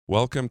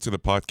Welcome to the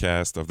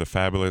podcast of the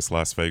fabulous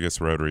Las Vegas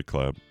Rotary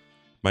Club.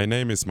 My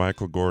name is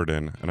Michael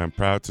Gordon, and I'm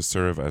proud to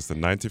serve as the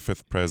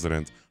 95th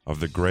president of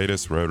the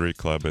greatest Rotary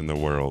Club in the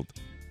world.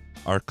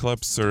 Our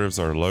club serves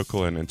our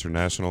local and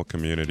international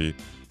community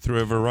through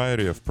a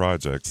variety of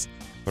projects,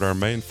 but our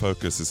main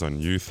focus is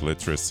on youth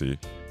literacy.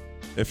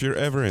 If you're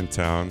ever in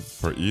town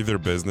for either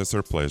business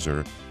or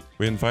pleasure,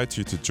 we invite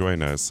you to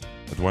join us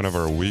at one of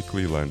our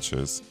weekly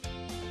lunches.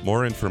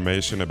 More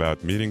information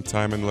about meeting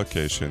time and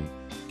location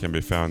can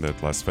be found at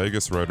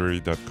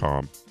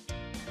lasvegasrotary.com.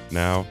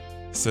 Now,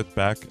 sit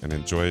back and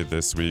enjoy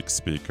this week's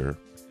speaker.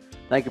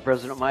 Thank you,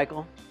 President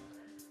Michael.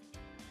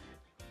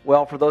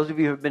 Well, for those of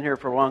you who have been here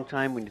for a long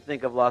time, when you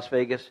think of Las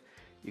Vegas,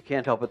 you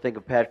can't help but think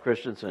of Pat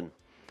Christensen.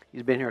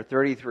 He's been here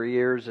 33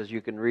 years, as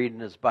you can read in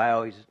his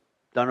bio. He's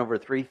done over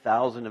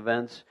 3,000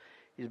 events.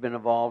 He's been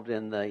involved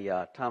in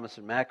the Thomas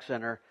and Mack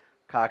Center,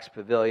 Cox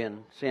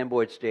Pavilion, Sam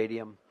Boyd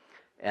Stadium,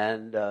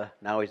 and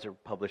now he's a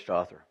published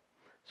author.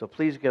 So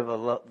please give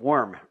a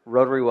warm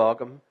Rotary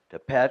welcome to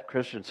Pat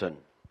Christensen.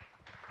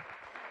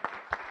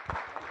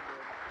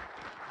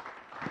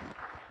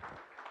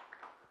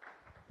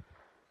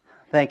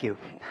 Thank you.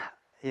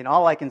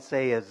 All I can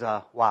say is,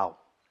 wow.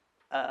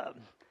 I,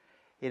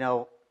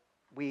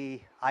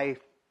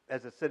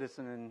 as a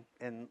citizen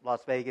in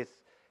Las Vegas,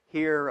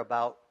 hear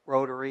about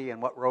Rotary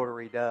and what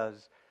Rotary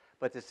does,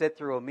 but to sit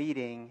through a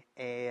meeting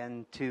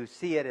and to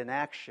see it in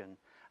action.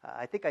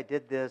 I think I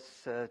did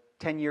this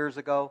 10 years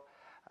ago.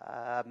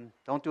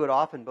 Don't do it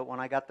often, but when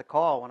I get the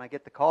call,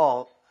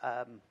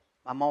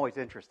 I'm always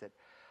interested.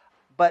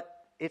 But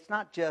it's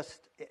not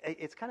just,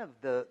 it's kind of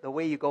the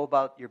way you go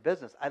about your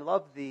business. I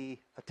love the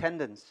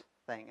attendance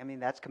thing. I mean,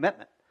 that's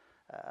commitment.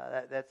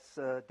 That's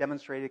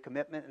demonstrated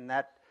commitment, and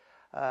that.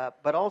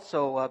 But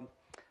also,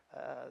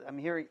 I'm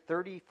hearing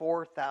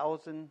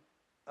 34,000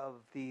 of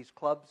these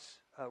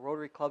clubs,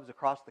 Rotary clubs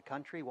across the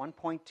country,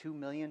 1.2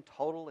 million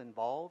total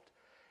involved,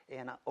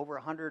 and over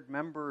 100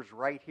 members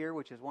right here,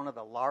 which is one of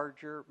the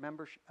larger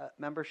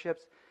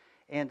memberships.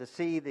 And to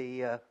see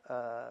the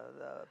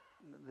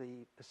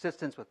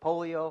assistance with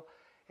polio,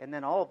 and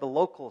then all of the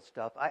local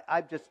stuff,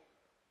 I just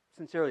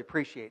sincerely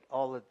appreciate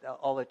all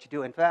that you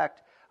do. In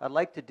fact, I'd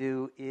like to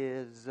do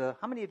is,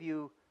 how many of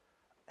you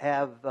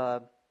have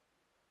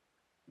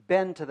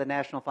been to the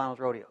National Finals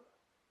Rodeo?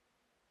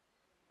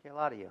 Okay, a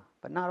lot of you,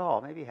 but not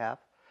all, maybe half.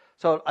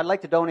 So I'd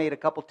like to donate a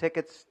couple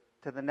tickets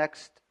to the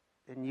next,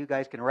 and you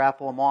guys can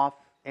raffle them off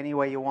any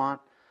way you want.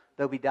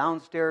 There'll be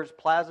downstairs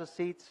plaza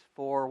seats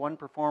for one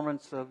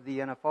performance of the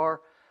NFR.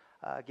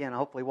 Again,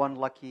 hopefully one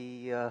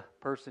lucky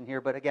person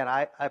here. But again,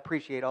 I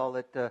appreciate all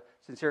that,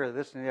 sincerely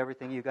listening to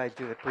everything you guys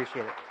do. I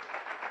appreciate it.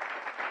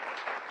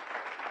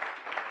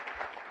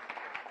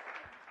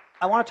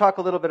 I want to talk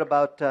a little bit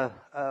about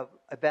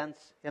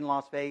events in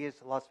Las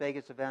Vegas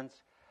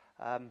events.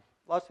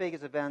 Las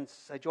Vegas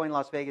events, I joined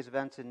Las Vegas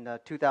events in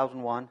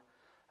 2001.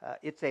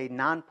 It's a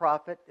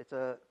nonprofit. It's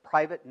a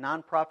private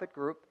nonprofit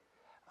group.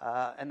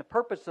 And the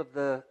purpose of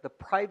the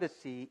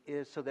privacy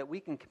is so that we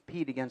can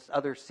compete against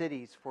other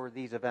cities for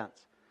these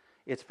events.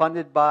 It's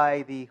funded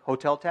by the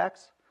hotel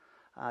tax.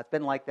 It's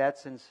been like that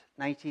since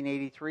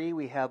 1983.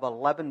 We have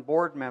 11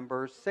 board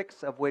members,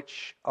 6 of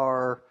which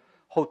are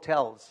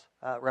hotels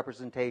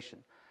representation.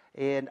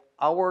 And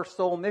our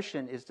sole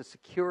mission is to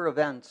secure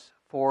events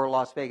for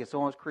Las Vegas. So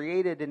when it was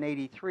created in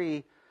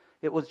 83,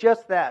 it was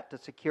just that, to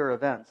secure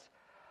events.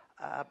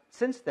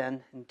 Since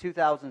then, in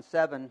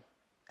 2007,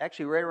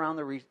 actually right around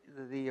the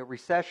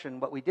recession,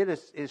 what we did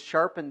is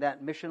sharpen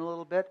that mission a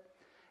little bit.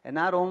 And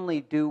not only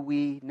do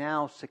we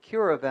now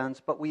secure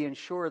events, but we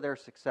ensure their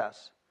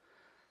success.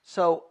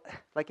 So,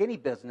 like any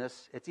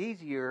business, it's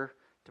easier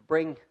to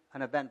bring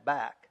an event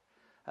back,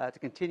 to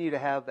continue to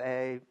have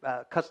a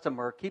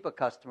customer, keep a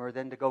customer,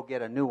 than to go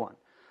get a new one.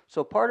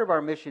 So part of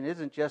our mission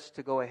isn't just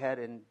to go ahead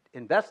and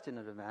invest in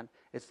an event.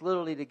 It's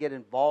literally to get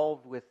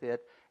involved with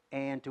it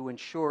and to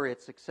ensure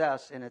its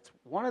success. And it's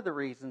one of the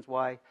reasons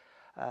why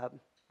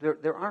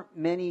there aren't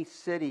many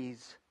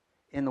cities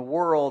in the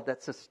world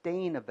that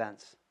sustain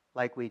events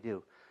like we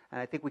do. And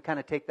I think we kind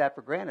of take that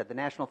for granted. The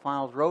National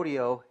Finals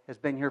Rodeo has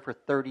been here for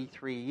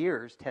 33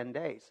 years, 10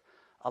 days.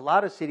 A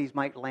lot of cities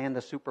might land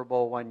the Super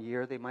Bowl one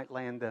year. They might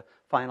land the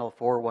Final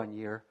Four one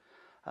year.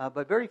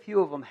 But very few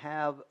of them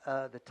have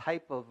the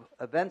type of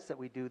events that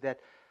we do that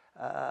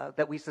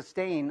we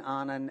sustain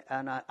on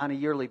a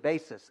yearly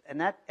basis. And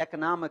that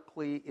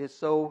economically is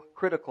so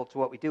critical to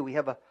what we do. We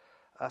have a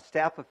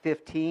staff of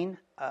 15.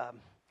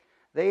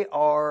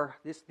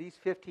 These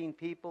 15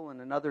 people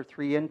and another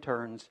 3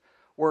 interns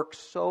work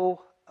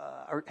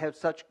have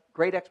such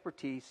great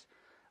expertise,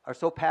 are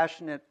so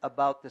passionate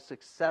about the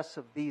success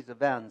of these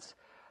events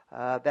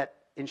that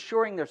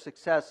ensuring their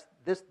success,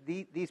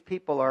 these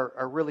people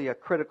are really a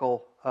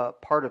critical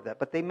part of that.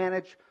 But they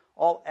manage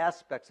all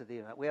aspects of the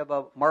event. We have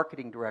a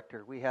marketing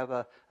director. We have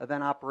a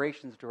event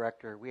operations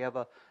director. We have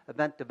a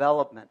event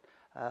development.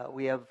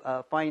 We have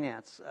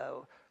finance.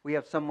 We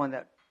have someone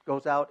that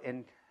goes out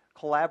and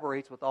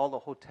collaborates with all the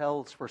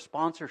hotels for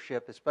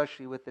sponsorship,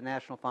 especially with the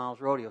National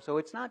Finals Rodeo. So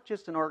it's not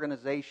just an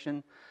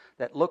organization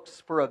that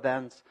looks for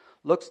events,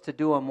 looks to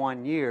do them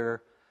 1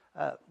 year.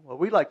 What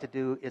we like to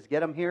do is get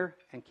them here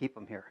and keep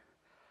them here.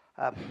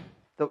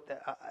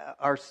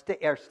 Our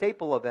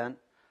staple event,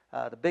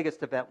 the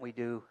biggest event we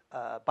do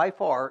by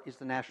far, is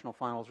the National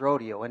Finals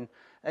Rodeo. And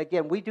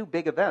again, we do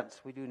big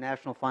events. We do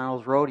National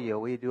Finals Rodeo.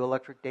 We do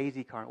Electric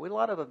Daisy Carnival. We have a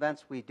lot of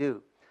events we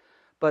do.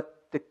 But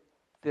the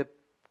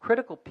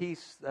critical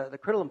piece, the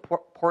critical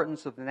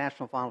importance of the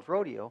National Finals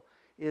Rodeo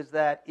is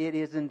that it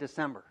is in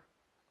December.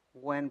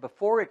 When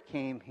before it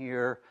came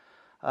here,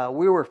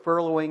 we were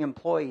furloughing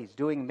employees,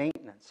 doing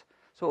maintenance.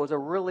 So it was a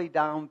really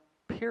down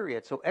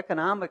period. So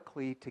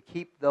economically, to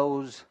keep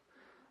those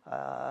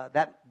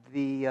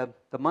the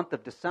month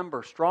of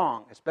December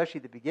strong, especially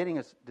the beginning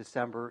of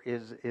December,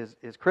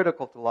 is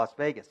critical to Las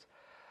Vegas.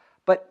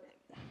 But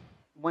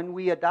when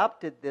we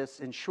adopted this,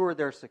 ensure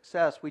their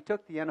success, we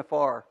took the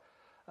NFR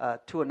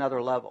to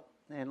another level.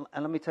 And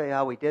let me tell you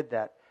how we did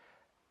that.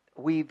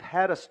 We've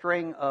had a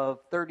string of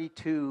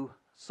 32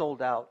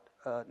 sold out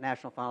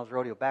National Finals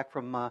Rodeo. Back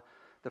from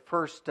the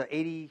first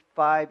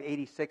 85,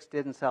 86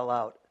 didn't sell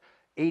out.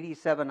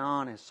 87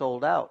 on is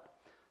sold out.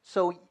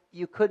 So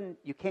you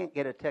can't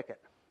get a ticket.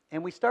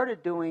 And we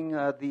started doing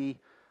the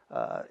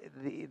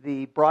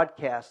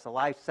broadcast, the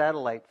live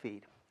satellite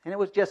feed. And it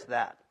was just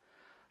that.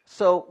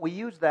 So we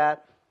used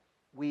that.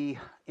 We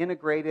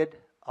integrated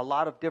a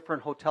lot of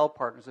different hotel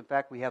partners. In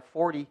fact, we have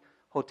 40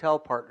 hotel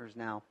partners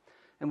now.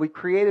 And we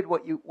created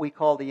what we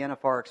call the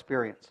NFR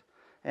experience.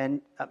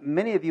 And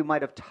many of you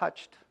might have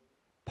touched,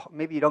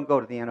 maybe you don't go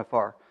to the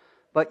NFR,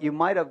 but you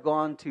might have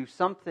gone to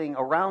something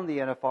around the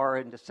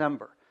NFR in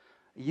December.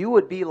 You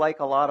would be like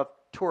a lot of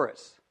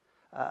tourists.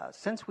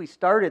 Since we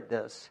started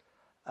this,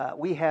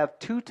 we have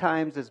 2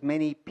 times as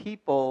many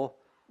people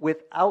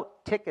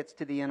without tickets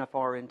to the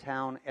NFR in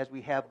town as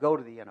we have go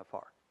to the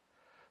NFR.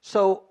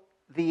 So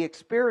the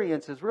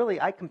experience is really,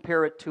 I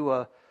compare it to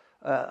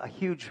a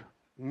huge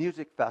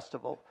music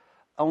festival,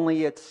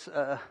 only it's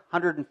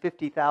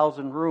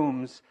 150,000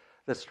 rooms,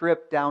 the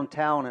Strip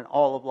downtown in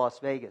all of Las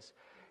Vegas.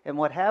 And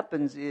what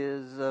happens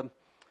is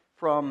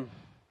you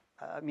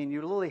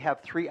literally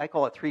have 3, I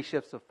call it 3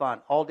 shifts of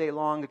fun all day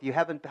long. If you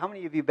haven't, how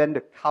many of you been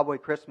to Cowboy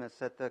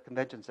Christmas at the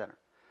convention center?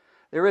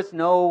 There is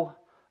no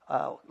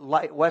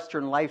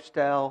Western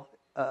lifestyle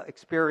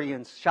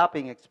experience,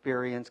 shopping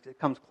experience that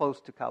comes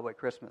close to Cowboy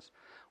Christmas.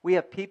 We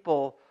have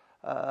people,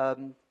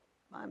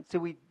 so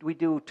we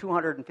do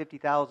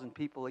 250,000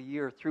 people a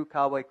year through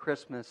Cowboy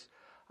Christmas.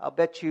 I'll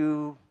bet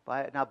you,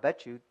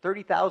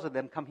 30,000 of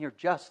them come here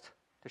just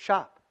to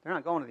shop. They're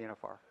not going to the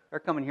NFR. They're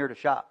coming here to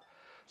shop.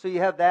 So you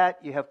have that,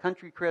 you have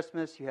Country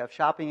Christmas, you have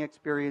shopping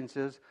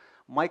experiences.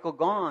 Michael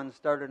Gaughan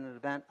started an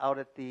event out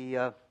at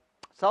the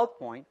South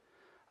Point,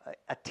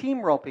 a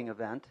team roping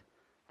event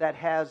that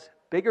has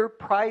bigger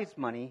prize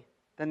money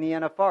than the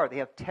NFR. They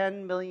have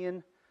 $10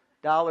 million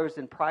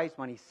in prize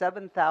money.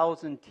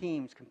 7,000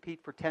 teams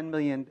compete for $10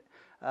 million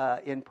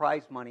in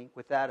prize money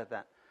with that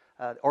event.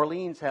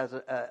 Orleans has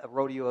a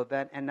rodeo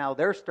event, and now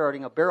they're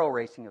starting a barrel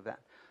racing event.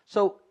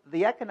 So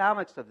the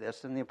economics of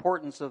this and the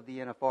importance of the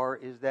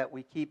NFR is that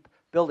we keep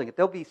building it.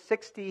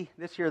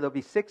 This year there'll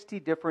be 60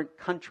 different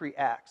country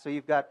acts. So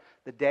you've got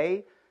the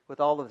day with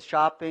all of the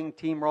shopping,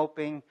 team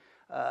roping,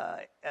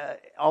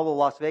 all the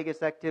Las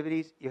Vegas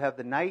activities. You have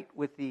the night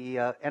with the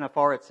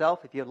NFR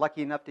itself, if you're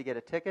lucky enough to get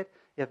a ticket.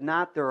 If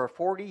not, there are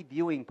 40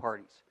 viewing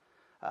parties.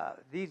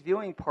 These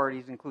viewing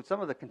parties include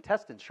some of the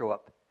contestants show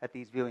up at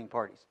these viewing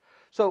parties.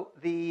 So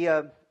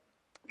the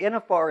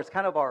NFR is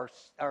kind of our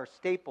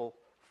staple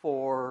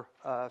for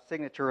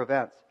signature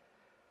events.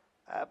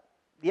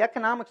 The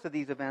economics of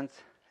these events,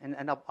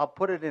 and I'll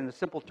put it in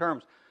simple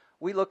terms,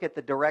 we look at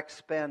the direct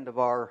spend of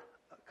our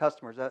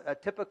customers. A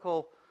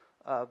typical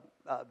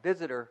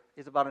visitor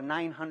is about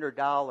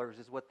 $900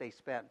 is what they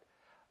spend.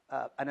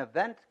 An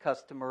event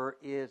customer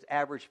is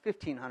average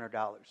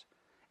 $1,500.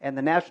 And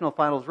the National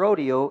Finals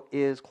Rodeo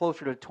is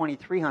closer to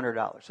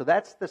 $2,300. So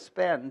that's the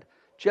spend,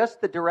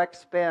 just the direct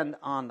spend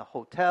on the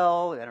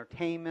hotel,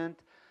 entertainment.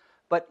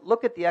 But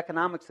look at the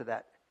economics of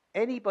that.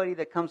 Anybody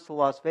that comes to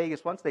Las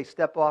Vegas, once they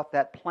step off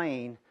that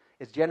plane,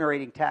 is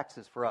generating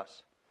taxes for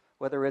us.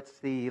 Whether it's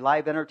the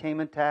live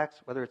entertainment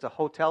tax, whether it's a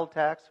hotel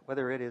tax,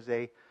 whether it is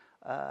a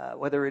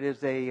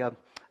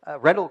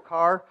rental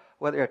car,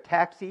 whether a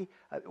taxi,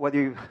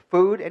 whether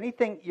food,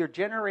 anything, you're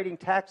generating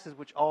taxes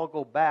which all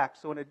go back.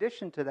 So in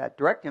addition to that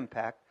direct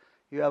impact,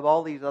 you have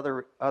all these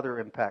other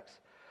impacts.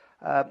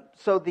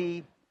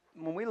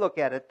 When we look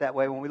at it that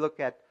way, when we look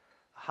at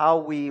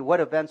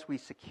what events we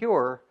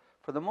secure,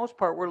 for the most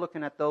part, we're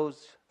looking at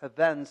those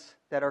events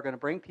that are going to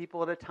bring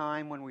people at a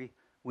time when we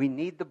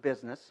need the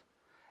business,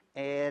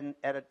 and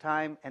at a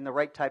time and the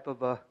right type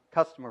of a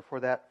customer for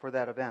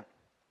that event.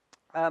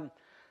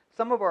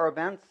 Some of our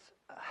events,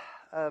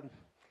 I'll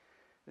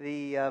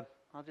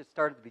just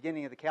start at the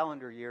beginning of the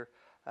calendar year.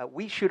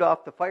 We shoot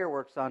off the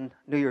fireworks on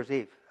New Year's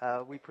Eve.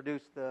 We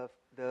produce the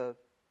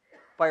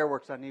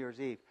fireworks on New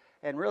Year's Eve,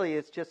 and really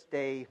it's just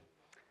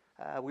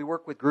we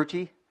work with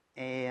Grucci,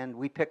 and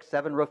we pick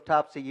 7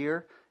 rooftops a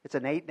year. It's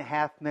an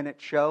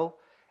 8.5-minute show,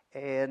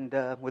 and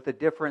with a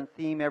different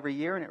theme every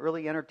year, and it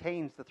really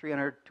entertains the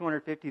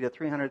 250 to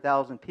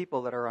 300,000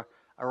 people that are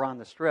on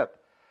the Strip.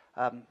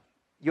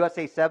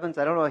 USA Sevens,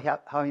 I don't know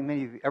how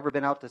many of you have ever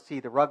been out to see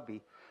the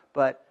rugby,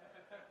 but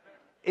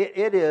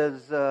it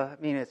is,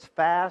 it's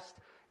fast,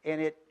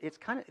 and it's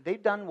kind of,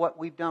 they've done what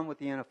we've done with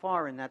the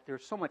NFR in that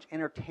there's so much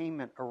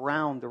entertainment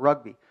around the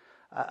rugby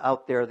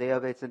out there.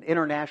 It's an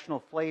international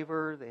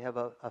flavor. They have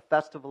a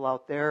festival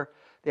out there.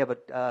 They have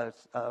a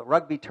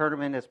rugby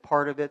tournament as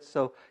part of it.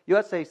 So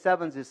USA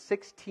Sevens is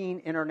 16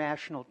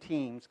 international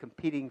teams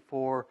competing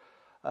for,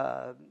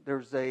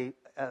 there's I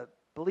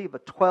believe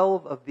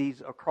 12 of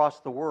these across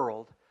the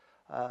world,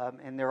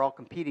 and they're all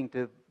competing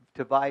to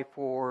vie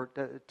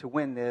to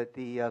win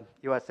the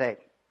USA,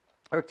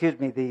 or excuse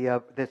me,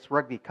 this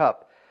Rugby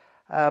Cup.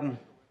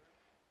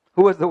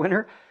 Who was the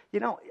winner?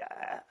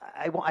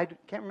 I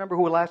can't remember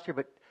who last year,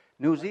 but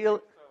New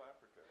Zealand.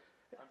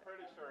 I'm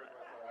pretty sure it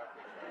was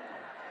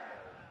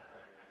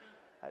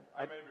South Africa.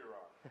 I may be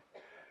wrong.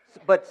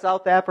 But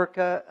South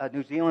Africa,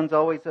 New Zealand's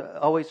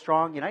always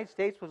strong. United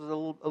States was a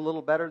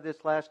little better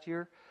this last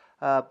year,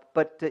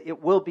 but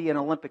it will be an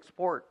Olympic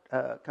sport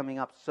coming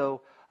up.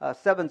 So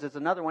sevens is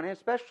another one, and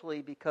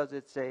especially because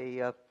it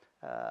is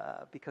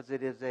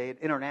an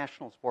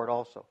international sport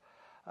also.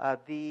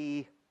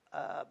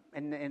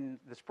 In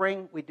the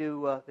spring we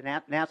do the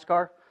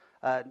NASCAR.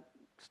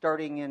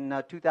 Starting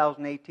in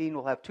 2018,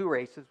 we'll have two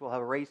races. We'll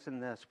have a race in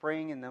the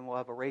spring, and then we'll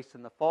have a race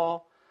in the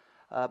fall.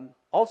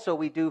 Also,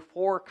 we do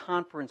 4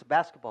 conference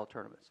basketball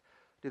tournaments.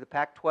 We do the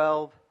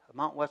Pac-12, the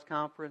Mountain West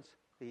Conference,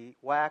 the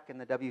WAC,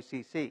 and the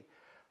WCC.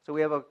 So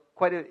we have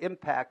quite an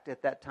impact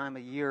at that time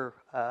of year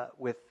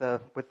with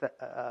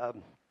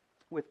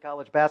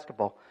college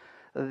basketball.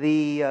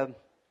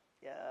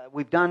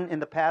 We've done in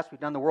the past. We've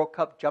done the World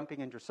Cup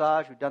jumping and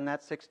dressage. We've done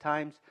that 6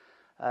 times.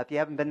 If you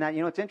haven't been that,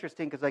 it's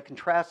interesting because I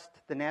contrast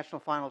the National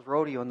Finals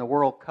Rodeo and the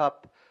World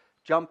Cup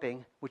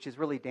jumping, which is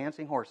really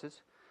dancing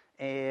horses,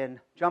 and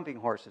jumping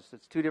horses.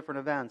 It's 2 different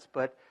events,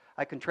 but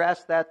I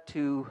contrast that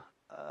to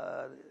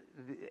the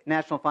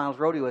National Finals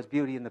Rodeo as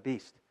Beauty and the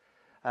Beast.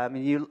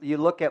 You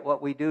look at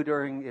what we do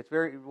during the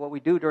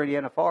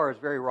NFR is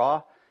very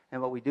raw,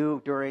 and what we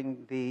do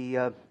during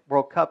the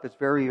World Cup is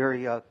very,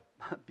 very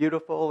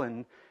beautiful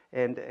and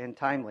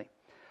timely.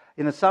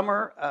 In the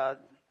summer,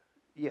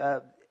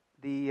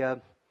 the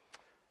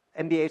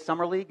NBA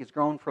Summer League has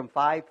grown from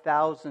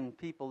 5,000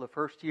 people the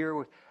first year.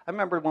 I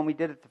remember when we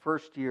did it the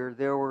first year,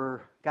 there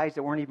were guys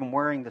that weren't even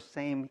wearing the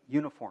same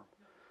uniform.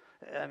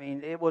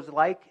 It was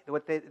like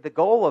the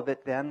goal of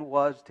it then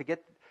was to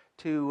get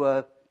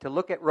to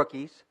look at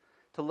rookies,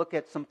 to look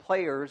at some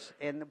players,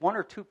 and 1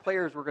 or 2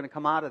 players were going to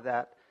come out of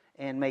that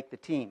and make the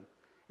team.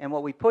 And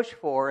what we pushed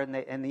for, and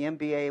the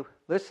NBA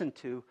listened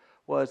to,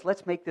 was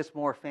let's make this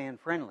more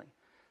fan-friendly.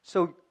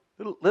 So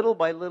little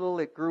by little,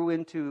 it grew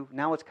into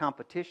now it's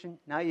competition.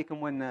 Now you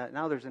can win.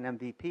 Now there's an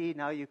MVP.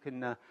 Now you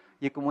can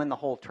win the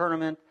whole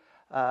tournament.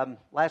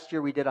 Last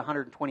year we did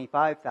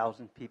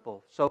 125,000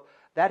 people. So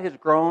that has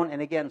grown.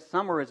 And again,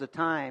 summer is a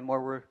time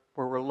where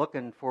we're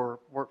looking for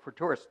work for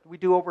tourists. We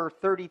do over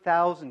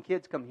 30,000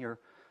 kids come here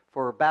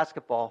for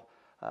basketball,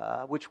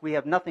 which we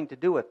have nothing to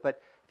do with.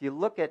 But if you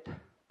look at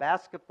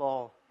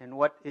basketball and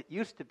what it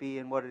used to be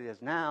and what it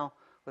is now,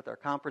 with our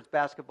conference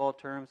basketball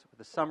terms, with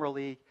the summer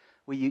league,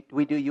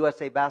 we do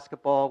USA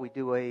Basketball. We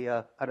do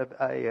a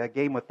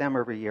game with them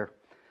every year.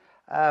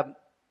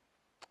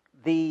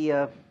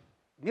 The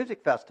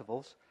music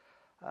festivals,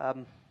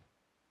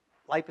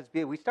 Life is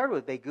Beautiful. We started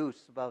with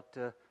Vegoose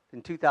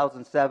in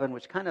 2007,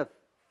 which kind of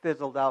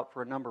fizzled out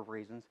for a number of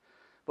reasons.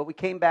 But we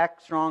came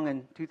back strong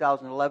in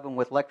 2011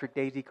 with Electric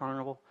Daisy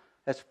Carnival.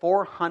 That's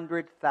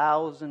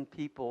 400,000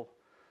 people,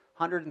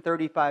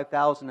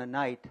 135,000 a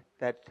night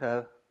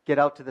that get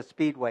out to the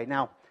Speedway.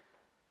 Now,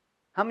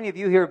 how many of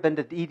you here have been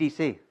to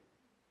EDC?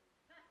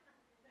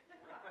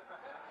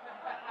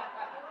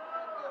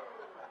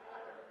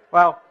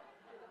 Well,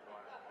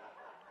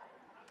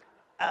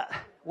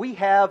 we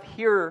have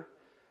here,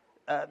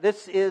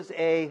 this is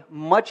a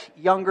much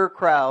younger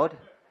crowd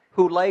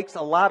who likes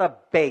a lot of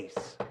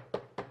bass.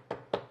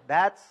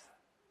 That's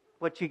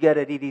what you get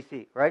at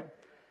EDC, right?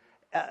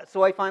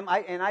 So I find,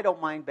 I don't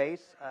mind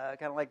bass. I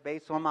kind of like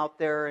bass, so I'm out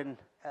there.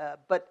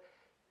 But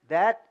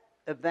that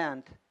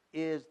event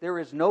there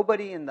is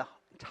nobody in the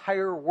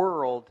entire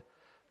world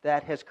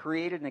that has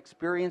created an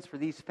experience for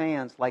these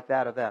fans like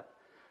that event.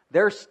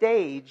 Their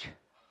stage,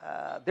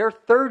 their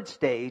third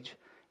stage,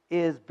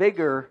 is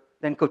bigger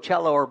than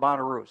Coachella or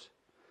Bonnaroo's.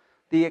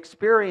 The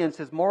experience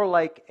is more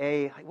like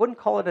I wouldn't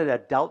call it an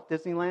adult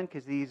Disneyland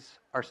because these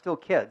are still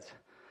kids.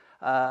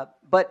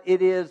 But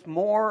it is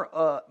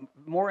more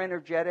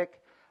energetic,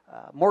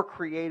 more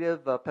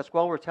creative.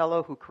 Pasquale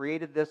Rotello, who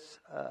created this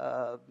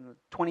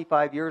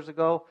 25 years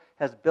ago,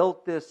 has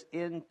built this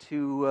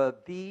into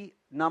the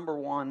number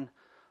one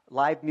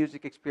live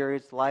music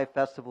experience, live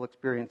festival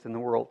experience in the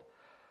world.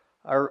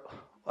 Our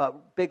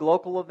big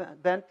local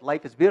event,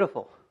 Life is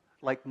Beautiful,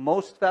 like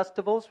most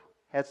festivals,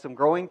 had some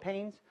growing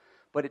pains,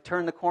 but it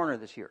turned the corner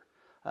this year.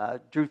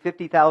 Drew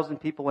 50,000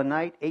 people a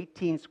night,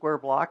 18 square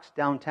blocks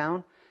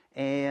downtown,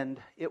 and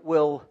it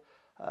will.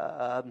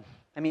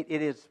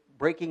 It is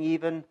breaking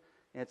even.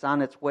 And it's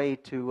on its way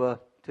to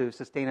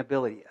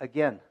sustainability.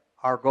 Again,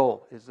 our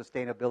goal is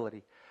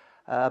sustainability.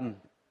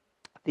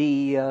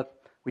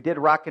 We did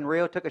Rock in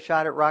Rio, took a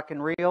shot at Rock in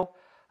Rio.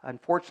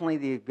 Unfortunately,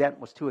 the event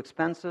was too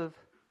expensive,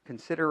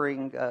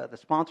 considering the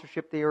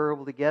sponsorship they were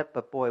able to get.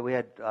 But boy, we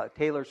had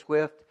Taylor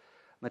Swift,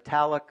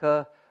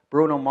 Metallica,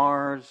 Bruno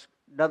Mars,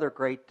 another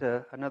great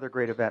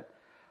event.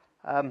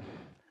 Trying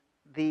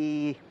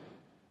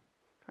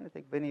to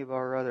think of any of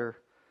our other.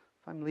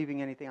 If I'm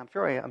leaving anything, I'm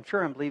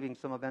sure I'm leaving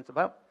some events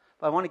about.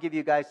 But I want to give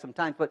you guys some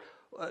time. But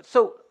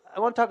so I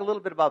want to talk a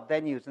little bit about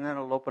venues, and then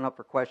I'll open up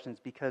for questions,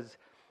 because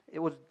it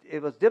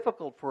was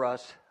difficult for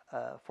us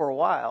for a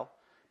while,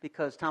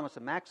 because Thomas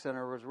and Mack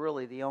Center was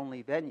really the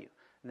only venue,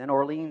 and then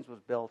Orleans was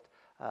built,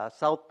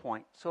 South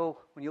Point. So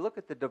when you look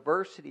at the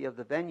diversity of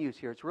the venues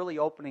here, it's really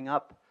opening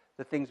up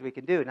the things we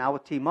can do. Now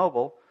with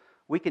T-Mobile,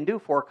 we can do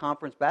 4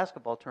 conference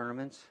basketball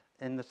tournaments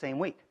in the same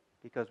week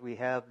because we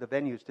have the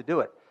venues to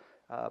do it.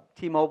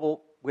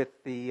 T-Mobile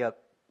with the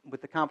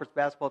conference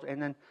basketball,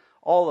 and then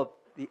all of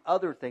the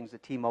other things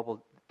that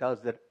T-Mobile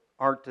does that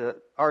aren't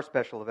our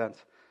special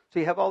events. So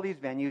you have all these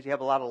venues, you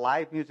have a lot of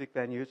live music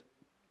venues,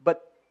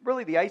 but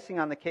really the icing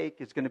on the cake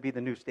is going to be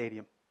the new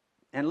stadium.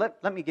 And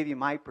let me give you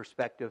my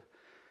perspective,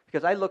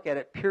 because I look at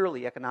it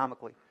purely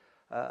economically,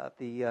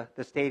 the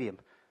stadium.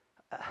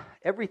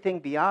 Everything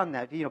beyond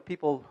that,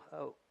 people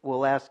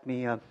will ask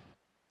me, I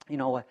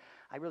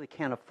really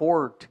can't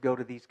afford to go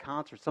to these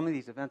concerts. Some of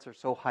these events are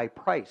so high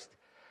priced.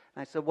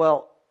 And I said,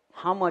 well,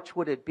 how much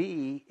would it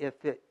be if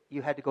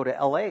you had to go to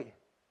L.A.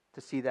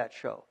 to see that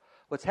show?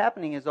 What's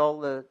happening is all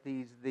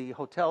the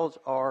hotels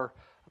are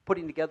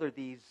putting together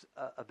these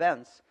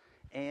events,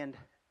 and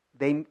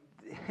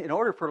in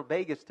order for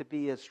Vegas to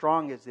be as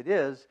strong as it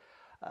is,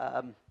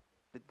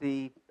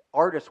 the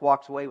artist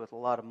walks away with a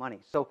lot of money.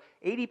 So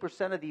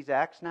 80% of these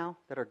acts now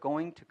that are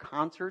going to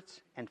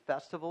concerts and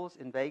festivals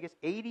in Vegas,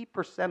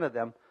 80% of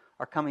them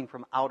are coming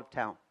from out of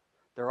town.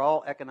 They're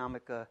all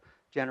economic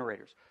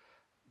generators.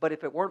 But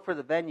if it weren't for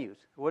the venues,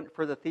 if it weren't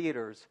for the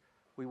theaters,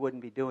 we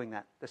wouldn't be doing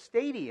that. The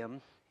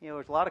stadium,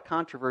 there's a lot of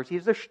controversy,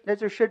 as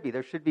there should be.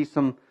 There should be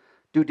some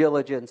due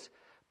diligence.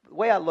 The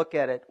way I look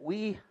at it,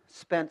 we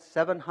spent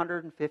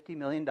 $750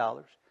 million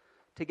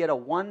to get a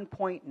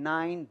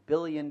 $1.9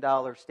 billion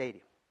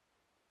stadium,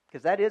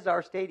 because that is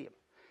our stadium.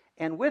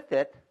 And with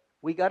it,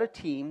 we got a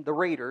team, the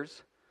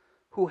Raiders,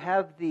 who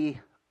have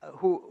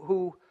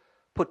who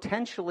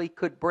potentially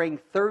could bring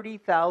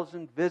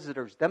 30,000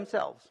 visitors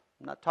themselves.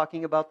 I'm not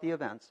talking about the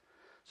events.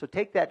 So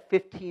take that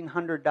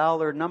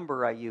 $1,500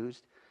 number I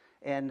used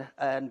and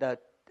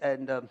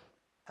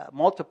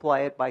multiply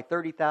it by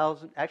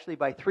 30,000, actually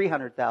by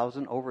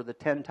 300,000 over the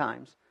 10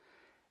 times.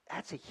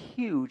 That's a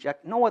huge.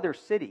 No other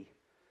city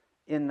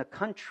in the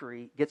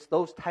country gets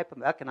those type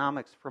of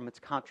economics from its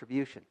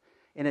contribution.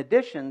 In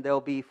addition,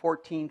 there'll be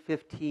 14,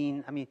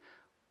 15.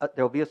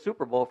 There'll be a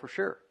Super Bowl for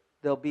sure.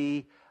 There'll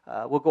be.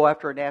 We'll go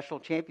after a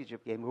national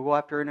championship game. We'll go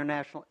after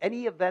international.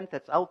 Any event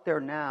that's out there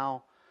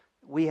now,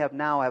 we have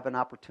an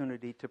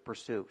opportunity to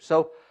pursue.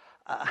 So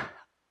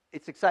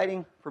it's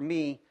exciting for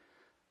me,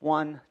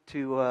 one,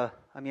 I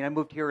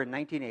moved here in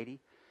 1980,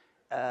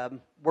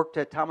 worked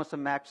at Thomas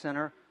and Mack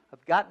Center.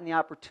 I've gotten the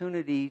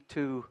opportunity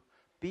to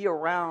be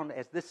around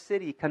as this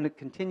city kind of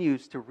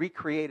continues to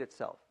recreate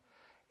itself.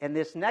 And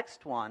this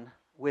next one,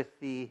 with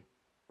the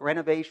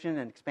renovation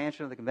and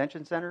expansion of the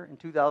convention center in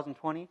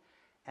 2020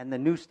 and the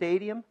new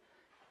stadium,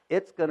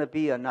 it's going to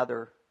be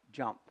another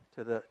jump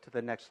to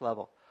the next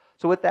level.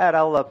 So with that,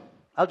 I'll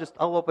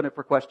open it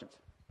for questions.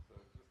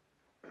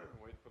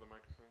 Wait for the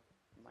microphone.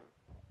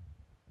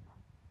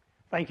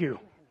 Thank you.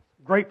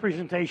 Great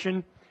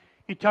presentation.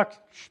 You talked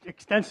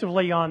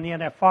extensively on the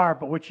NFR,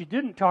 but what you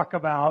didn't talk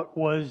about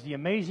was the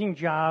amazing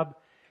job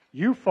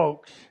you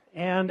folks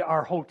and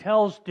our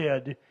hotels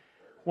did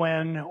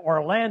when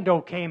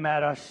Orlando came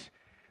at us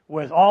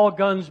with all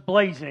guns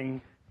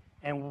blazing,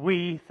 and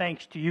we,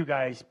 thanks to you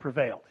guys,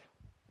 prevailed.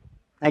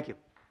 Thank you.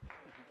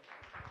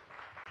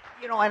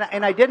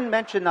 And I didn't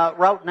mention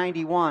Route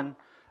 91,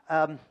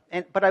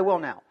 but I will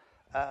now.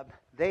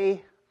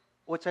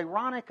 What's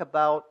ironic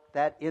about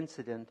that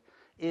incident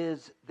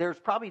is there's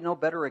probably no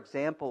better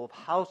example of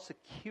how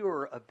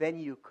secure a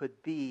venue could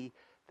be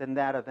than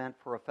that event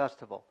for a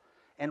festival.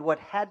 And what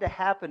had to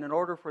happen in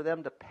order for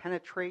them to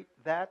penetrate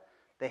that,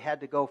 they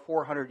had to go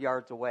 400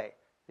 yards away.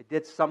 They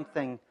did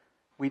something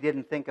we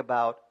didn't think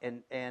about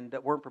and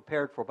weren't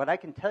prepared for. But I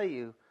can tell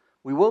you,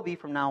 we will be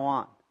from now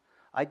on.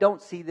 I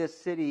don't see this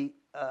city,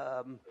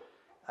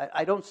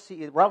 I don't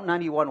see, Route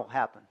 91 will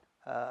happen.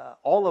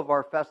 All of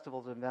our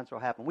festivals and events will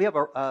happen. We have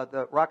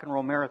the Rock and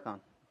Roll Marathon,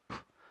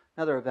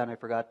 another event I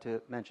forgot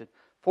to mention.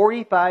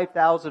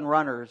 45,000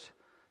 runners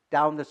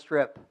down the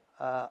strip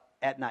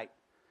at night.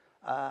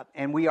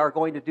 And we are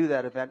going to do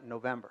that event in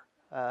November.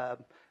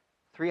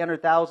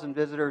 300,000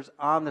 visitors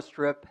on the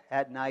strip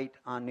at night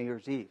on New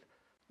Year's Eve.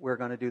 We're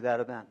going to do that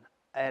event.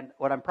 And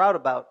what I'm proud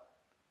about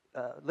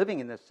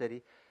living in this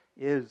city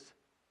is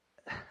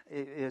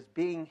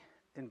being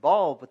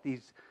involved with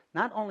these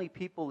not only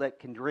people that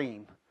can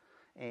dream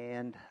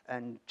and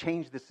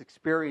change this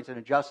experience and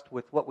adjust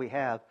with what we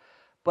have,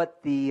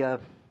 but the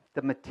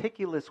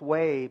meticulous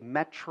way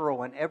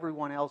Metro and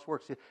everyone else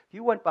works. If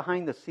you went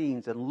behind the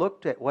scenes and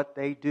looked at what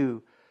they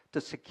do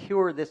to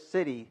secure this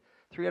city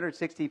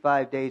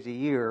 365 days a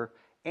year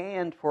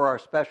and for our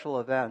special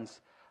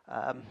events,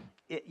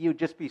 you'd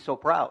just be so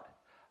proud.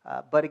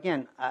 But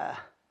again,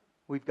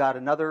 we've got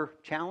another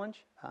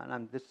challenge,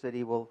 and this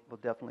city will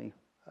definitely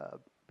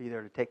be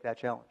there to take that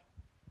challenge.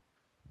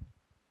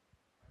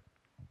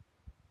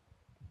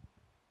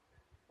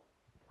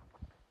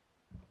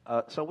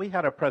 So we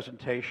had a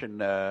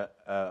presentation a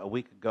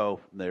week ago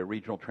from the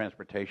Regional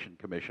Transportation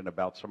Commission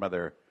about some of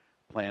their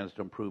plans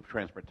to improve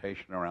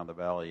transportation around the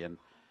valley. And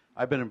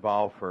I've been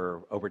involved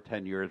for over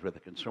 10 years with the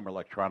Consumer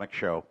Electronics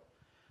Show.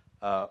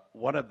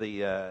 One of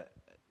the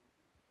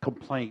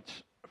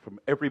complaints from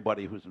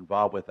everybody who's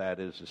involved with that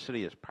is the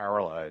city is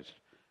paralyzed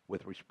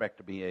with respect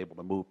to being able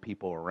to move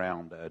people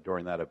around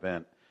during that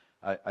event.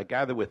 I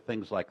gather with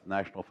things like the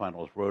National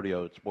Finals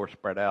Rodeo, it's more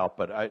spread out,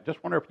 but I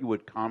just wonder if you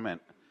would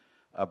comment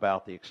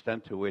about the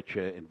extent to which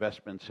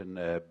investments in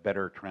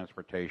better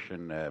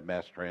transportation,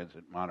 mass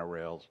transit,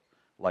 monorails,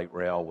 light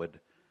rail would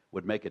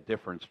make a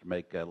difference to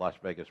make Las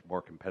Vegas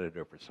more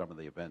competitive for some of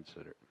the events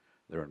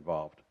that are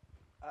involved.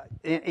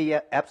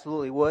 Yeah,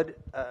 absolutely would.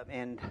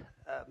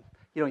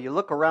 You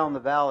look around the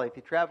valley. If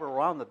you travel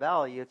around the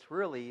valley, it's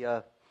really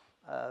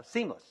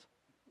seamless,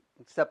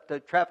 except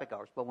the traffic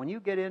hours. But when you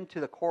get into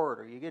the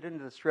corridor, you get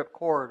into the Strip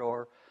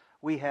corridor,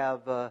 we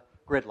have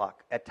gridlock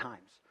at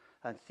times.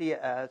 And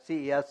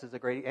CES is a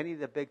great. Any of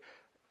the big,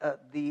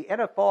 the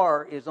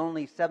NFR is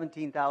only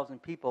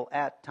 17,000 people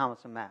at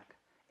Thomas and Mack,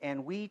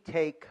 and we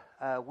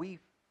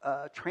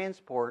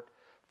transport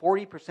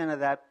 40%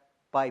 of that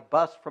by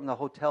bus from the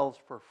hotels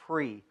for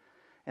free.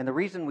 And the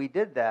reason we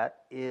did that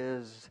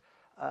is,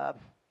 I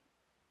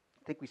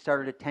think we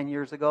started it 10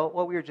 years ago.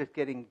 Well, we were just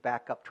getting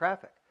backup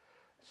traffic.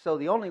 So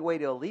the only way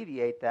to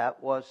alleviate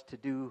that was to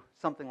do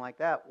something like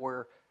that,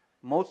 where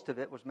most of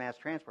it was mass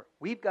transport.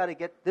 We've got to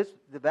get this.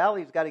 The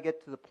valley's got to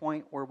get to the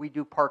point where we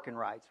do park and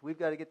rides. We've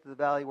got to get to the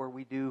valley where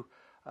we do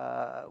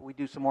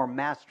some more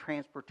mass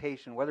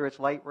transportation, whether it's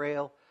light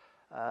rail.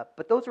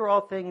 But those are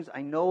all things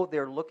I know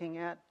they're looking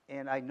at,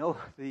 and I know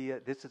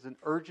this is an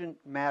urgent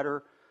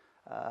matter,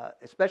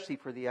 especially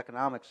for the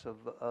economics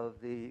of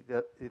the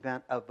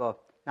event of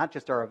not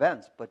just our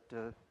events, but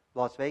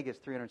Las Vegas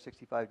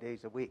 365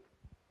 days a week.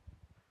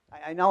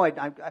 I know,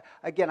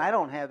 again, I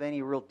don't have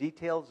any real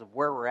details of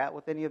where we're at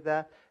with any of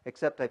that,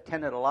 except I've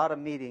attended a lot of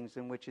meetings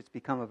in which it's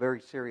become a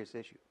very serious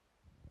issue.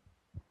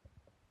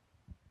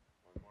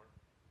 One more.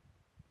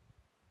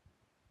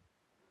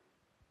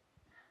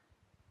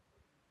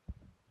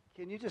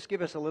 Can you just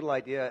give us a little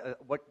idea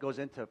what goes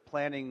into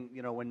planning,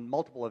 when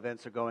multiple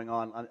events are going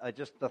on?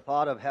 Just the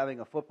thought of having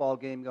a football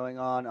game going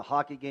on, a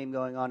hockey game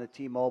going on at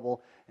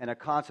T-Mobile, and a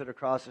concert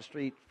across the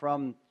street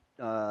from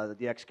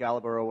the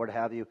Excalibur or what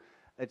have you.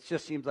 It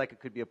just seems like it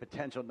could be a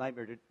potential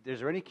nightmare. Is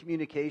there any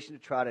communication to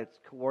try to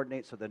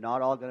coordinate so they're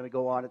not all going to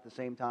go on at the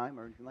same time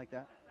or anything like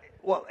that?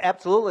 Well,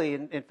 absolutely.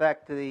 In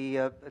fact,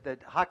 the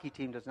hockey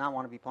team does not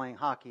want to be playing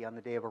hockey on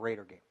the day of a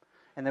Raider game.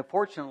 And then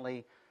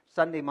fortunately,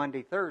 Sunday,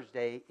 Monday,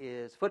 Thursday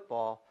is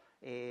football,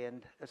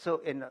 and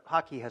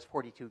hockey has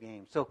 42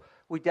 games. So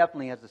we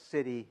definitely, as a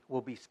city,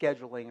 will be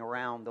scheduling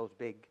around those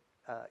big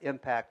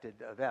impacted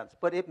events.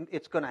 But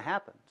it's going to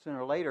happen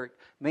sooner or later. It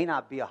may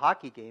not be a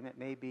hockey game. It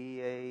may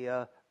be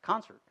a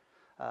concert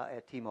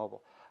at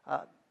T-Mobile.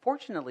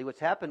 Fortunately, what's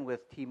happened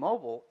with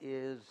T-Mobile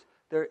is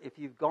if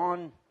you've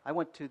gone, I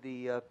went to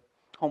the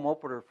home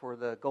opener for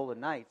the Golden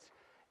Knights,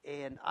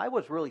 and I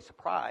was really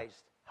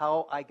surprised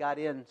how I got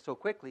in so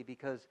quickly,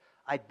 because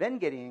I'd been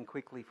getting in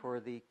quickly for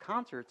the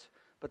concerts,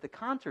 but the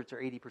concerts are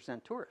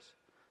 80% tourists.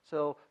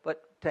 So,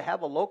 but to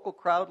have a local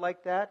crowd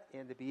like that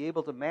and to be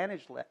able to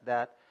manage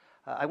that,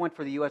 I went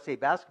for the USA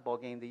basketball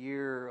game the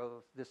year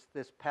of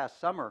this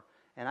past summer,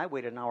 and I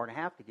waited an hour and a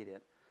half to get in.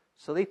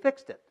 So they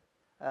fixed it,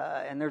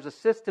 and there's a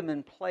system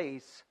in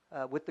place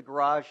with the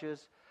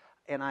garages,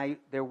 and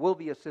there will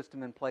be a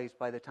system in place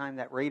by the time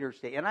that Raiders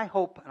Day. And I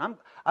hope, and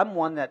I'm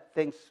one that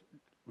thinks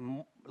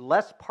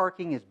less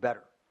parking is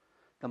better.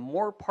 The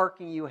more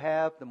parking you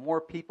have, the more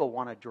people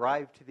want to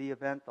drive to the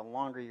event, the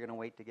longer you're going to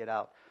wait to get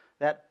out.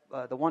 That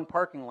the one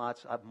parking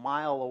lot's a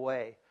mile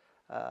away,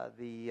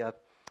 the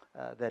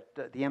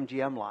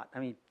MGM lot. I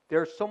mean,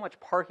 there's so much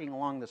parking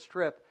along the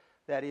Strip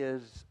that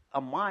is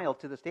a mile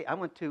to the state. I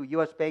went to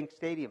U.S. Bank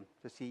Stadium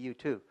to see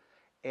U2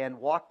 and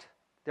walked.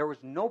 There was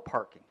no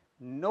parking.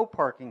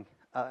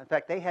 In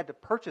fact, they had to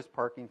purchase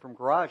parking from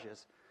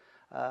garages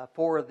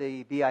for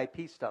the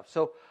VIP stuff.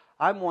 So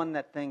I'm one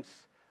that thinks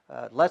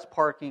less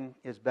parking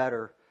is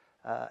better,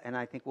 and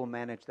I think we'll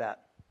manage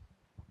that.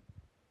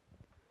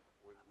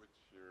 Which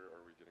year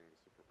are we getting the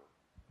Super Bowl?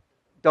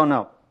 Don't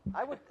know.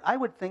 I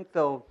would think,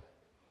 though,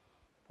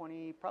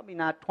 probably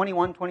not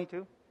 21,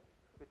 22.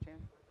 Good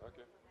chance.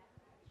 Okay.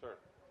 Sure.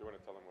 Do you want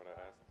to tell them what I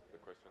asked, the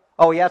question?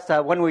 Oh, yes.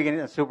 When are we getting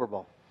the Super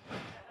Bowl?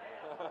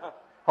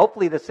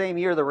 Hopefully the same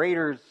year the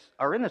Raiders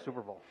are in the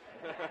Super Bowl.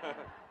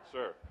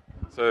 Sure.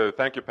 So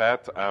thank you,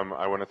 Pat.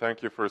 I want to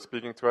thank you for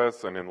speaking to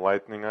us and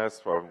enlightening us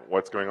for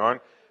what's going on,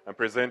 and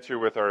present you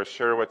with our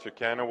Share What You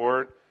Can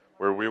award,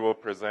 where we will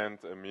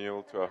present a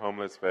meal to a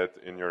homeless vet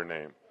in your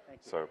name.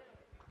 Thank you. So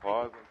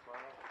pause and smile.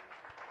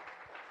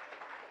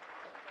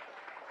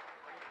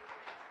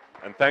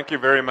 And thank you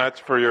very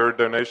much for your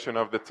donation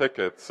of the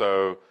tickets.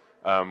 So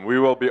we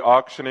will be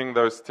auctioning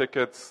those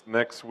tickets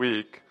next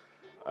week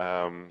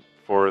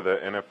for the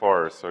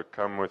NFR. So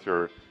come with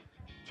your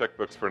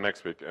checkbooks for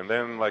next week. And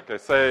then, like I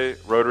say,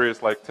 Rotary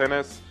is like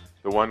tennis.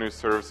 The one who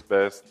serves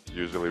best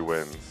usually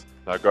wins.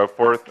 Now go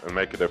forth and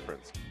make a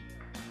difference.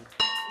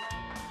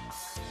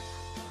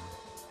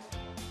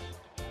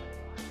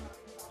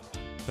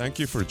 Thank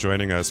you for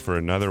joining us for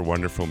another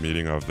wonderful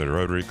meeting of the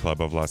Rotary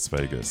Club of Las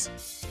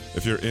Vegas.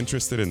 If you're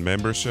interested in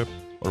membership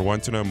or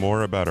want to know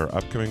more about our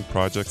upcoming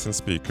projects and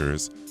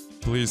speakers,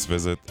 please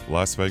visit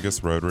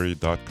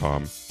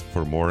lasvegasrotary.com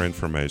for more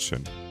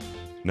information.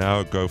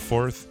 Now go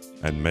forth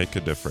and make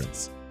a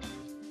difference.